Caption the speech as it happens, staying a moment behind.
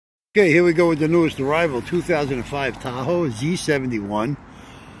Okay, here we go with the newest arrival, 2005 Tahoe Z71,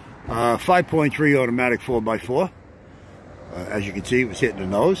 5.3 automatic 4x4. As you can see, it was hitting the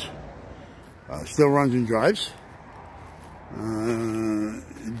nose. Still runs and drives.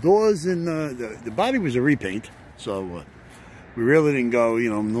 Doors and the body was a repaint, so we really didn't go,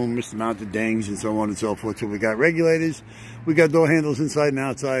 no missed amount of dings and so on and so forth. So we got regulators, we got door handles inside and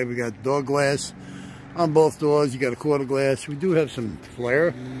outside, we got door glass on both doors. You got a quarter glass. We do have some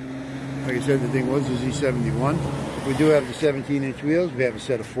flare. Like I said, the thing was the Z71. We do have the 17-inch wheels. We have a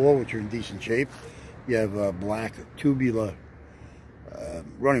set of 4, which are in decent shape. You have black tubular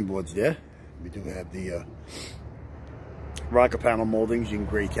running boards there. We do have the rocker panel moldings in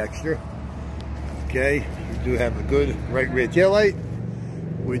gray texture. Okay, we do have a good right rear taillight.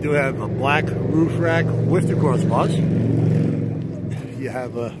 We do have a black roof rack with the crossbars. You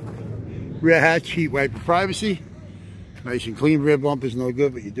have a rear hatch heat wiper privacy. Nice and clean. Rear bump is no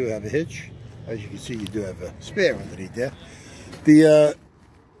good, but you do have a hitch. As you can see, you do have a spare underneath there. The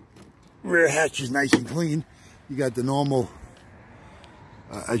rear hatch is nice and clean. You got the normal,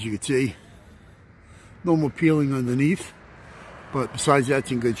 as you can see, normal peeling underneath. But besides that,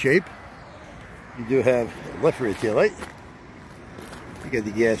 it's in good shape. You do have the left rear tail light. You got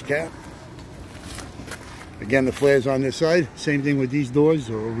the gas cap. Again, the flares on this side. Same thing with these doors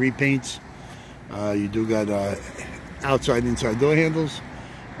or repaints. You do got outside, inside door handles.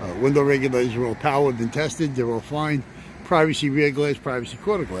 Window regulators are all powered and tested. They're all fine. Privacy rear glass, privacy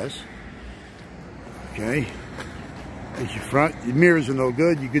quarter glass. Okay. There's your front. Your mirrors are no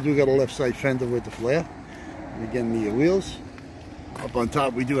good. You do got a left side fender with the flare. And again, the wheels. Up on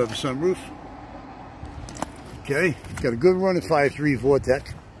top, we do have a sunroof. Okay. Got a good run at 5.3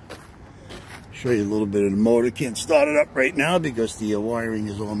 Vortec. Show you a little bit of the motor. Can't start it up right now because the wiring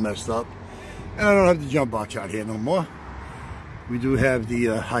is all messed up. And I don't have the jump box out here no more. We do have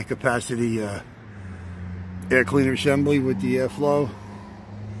the high capacity air cleaner assembly with the airflow.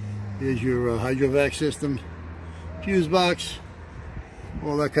 Here's your hydrovac system, fuse box,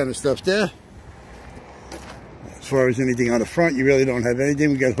 all that kind of stuff there. As far as anything on the front, you really don't have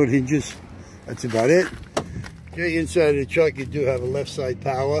anything. We got hood hinges. That's about it. Okay, inside of the truck, you do have a left side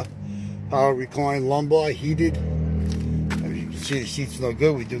power recline lumbar, heated. As you can see, the seat's no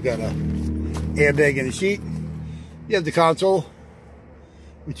good. We do got a airbag in the seat. You have the console,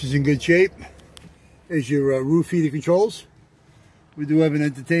 which is in good shape. There's your roof heater controls. We do have an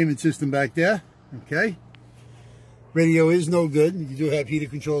entertainment system back there. Okay. Radio is no good. You do have heater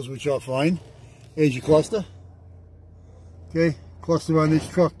controls, which are fine. There's your cluster. Okay. Cluster on this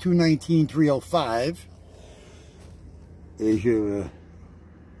truck, 219,305. There's your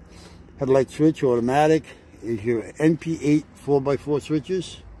headlight switch, automatic. There's your NP8 4x4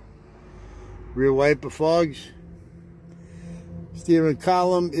 switches. Rear wiper fogs. Steering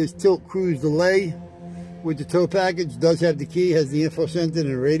column is tilt cruise delay with the tow package. Does have the key, has the info center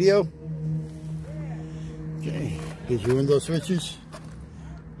and the radio. Okay, here's your window switches,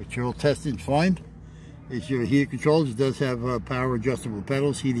 which are all tested fine. Here's your heater controls. It does have power adjustable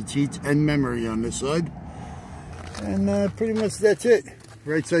pedals, heated seats, and memory on this side. And pretty much that's it.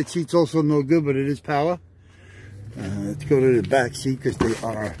 Right side seat's also no good, but it is power. Let's go to the back seat because they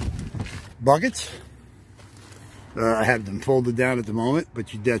are buckets. I have them folded down at the moment, but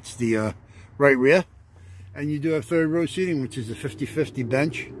that's the right rear. And you do have third row seating, which is a 50-50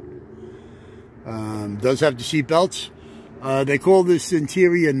 bench. Does have the seat belts. They call this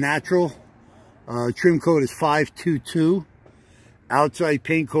interior natural. Trim code is 522. Outside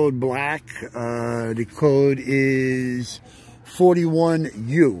paint code black. The code is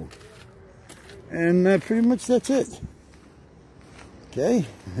 41U. And pretty much that's it. Okay,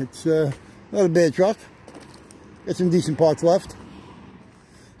 it's not a bad truck. Got some decent parts left.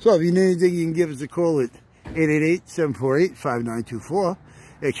 So if you need anything, you can give us a call at 888-748-5924.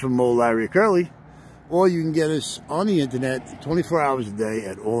 X from Mo, Larry, or Curly. Or you can get us on the internet 24 hours a day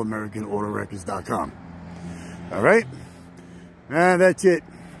at allamericanauthorecords.com. All right? And that's it.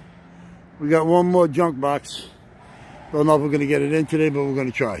 We got one more junk box. Don't know if we're going to get it in today, but we're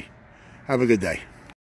going to try. Have a good day.